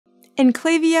In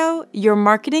Klaviyo, your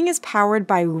marketing is powered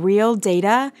by real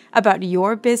data about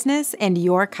your business and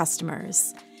your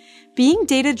customers. Being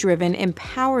data-driven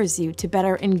empowers you to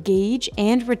better engage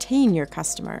and retain your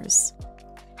customers.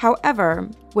 However,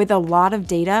 with a lot of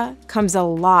data comes a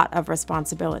lot of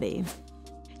responsibility.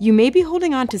 You may be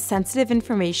holding on to sensitive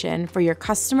information for your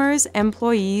customers,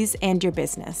 employees, and your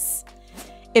business.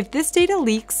 If this data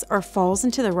leaks or falls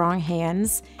into the wrong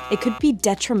hands, it could be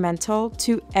detrimental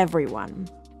to everyone.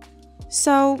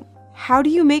 So, how do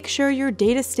you make sure your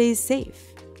data stays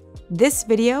safe? This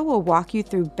video will walk you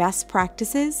through best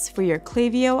practices for your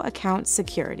Klaviyo account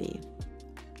security.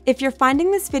 If you're finding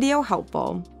this video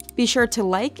helpful, be sure to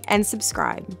like and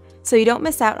subscribe so you don't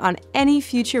miss out on any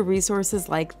future resources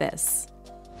like this.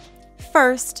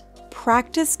 First,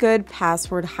 practice good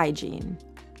password hygiene.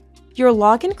 Your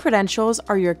login credentials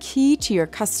are your key to your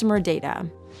customer data.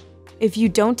 If you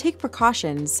don't take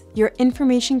precautions, your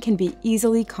information can be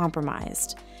easily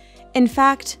compromised. In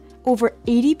fact, over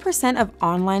 80% of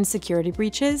online security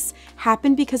breaches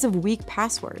happen because of weak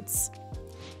passwords.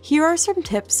 Here are some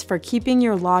tips for keeping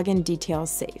your login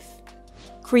details safe.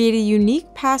 Create a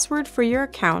unique password for your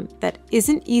account that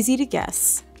isn't easy to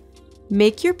guess.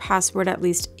 Make your password at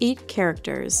least 8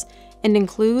 characters and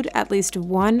include at least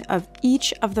one of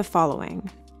each of the following: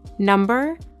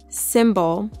 number,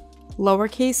 symbol,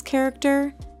 lowercase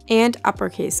character, and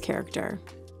uppercase character.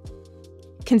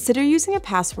 Consider using a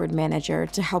password manager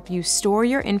to help you store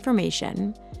your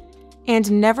information, and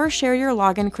never share your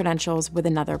login credentials with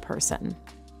another person.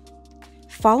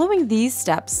 Following these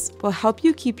steps will help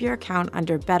you keep your account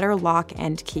under better lock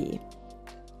and key.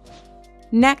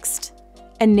 Next,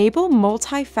 enable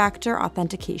multi-factor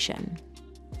authentication.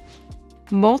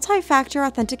 Multi-factor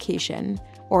authentication,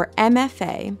 or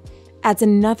MFA, adds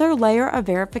another layer of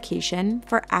verification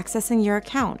for accessing your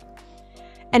account.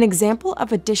 An example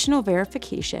of additional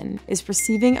verification is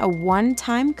receiving a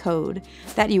one-time code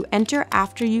that you enter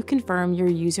after you confirm your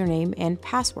username and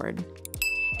password.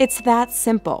 It's that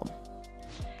simple.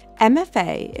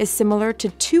 MFA is similar to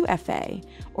 2FA,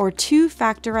 or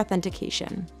two-factor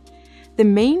authentication. The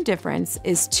main difference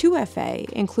is 2FA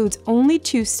includes only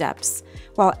 2 steps,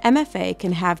 while MFA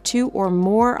can have 2 or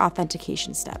more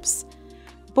authentication steps.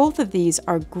 Both of these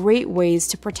are great ways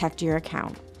to protect your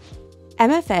account.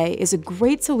 MFA is a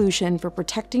great solution for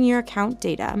protecting your account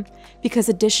data because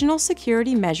additional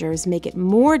security measures make it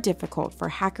more difficult for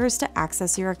hackers to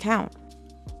access your account.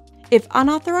 If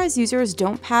unauthorized users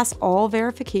don't pass all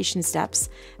verification steps,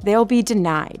 they'll be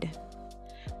denied.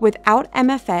 Without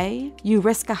MFA, you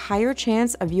risk a higher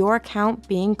chance of your account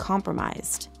being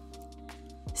compromised.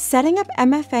 Setting up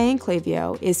MFA in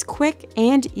Klaviyo is quick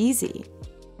and easy.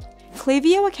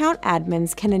 Klaviyo account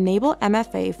admins can enable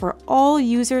MFA for all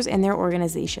users in their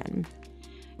organization.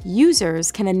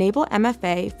 Users can enable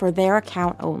MFA for their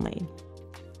account only.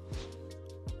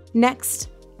 Next,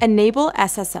 enable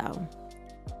SSO.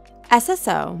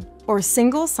 SSO, or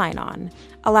single sign-on,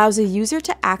 allows a user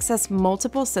to access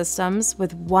multiple systems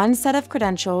with one set of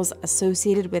credentials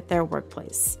associated with their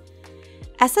workplace.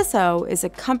 SSO is a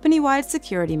company-wide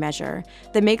security measure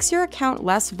that makes your account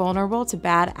less vulnerable to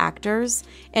bad actors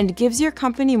and gives your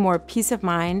company more peace of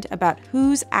mind about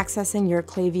who's accessing your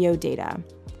Klaviyo data.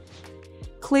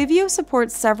 Klaviyo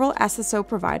supports several SSO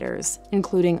providers,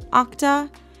 including Okta,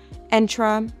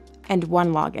 Entra, and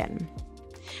OneLogin.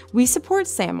 We support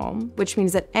SAML, which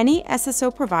means that any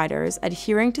SSO providers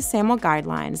adhering to SAML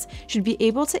guidelines should be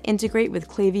able to integrate with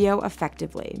Klaviyo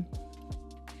effectively.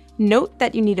 Note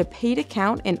that you need a paid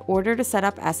account in order to set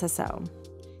up SSO.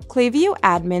 Klaviyo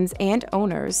admins and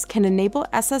owners can enable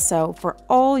SSO for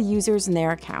all users in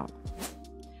their account.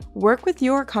 Work with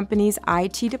your company's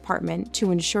IT department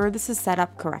to ensure this is set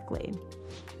up correctly.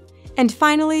 And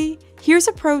finally, here's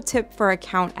a pro tip for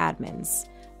account admins.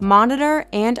 Monitor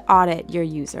and audit your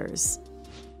users.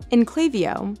 In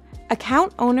Klaviyo,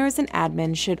 account owners and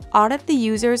admins should audit the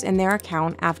users in their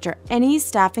account after any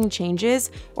staffing changes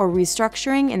or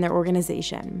restructuring in their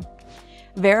organization.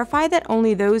 Verify that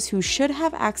only those who should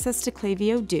have access to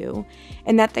Klaviyo do,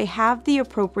 and that they have the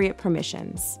appropriate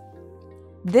permissions.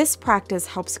 This practice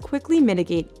helps quickly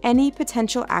mitigate any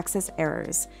potential access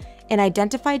errors and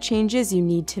identify changes you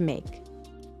need to make.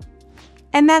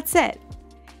 And that's it.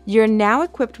 You're now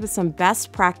equipped with some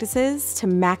best practices to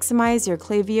maximize your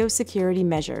Klaviyo security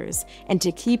measures and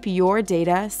to keep your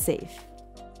data safe.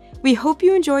 We hope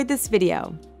you enjoyed this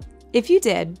video. If you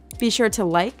did, be sure to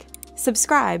like,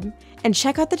 subscribe, and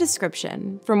check out the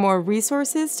description for more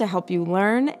resources to help you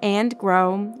learn and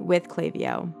grow with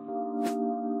Klaviyo.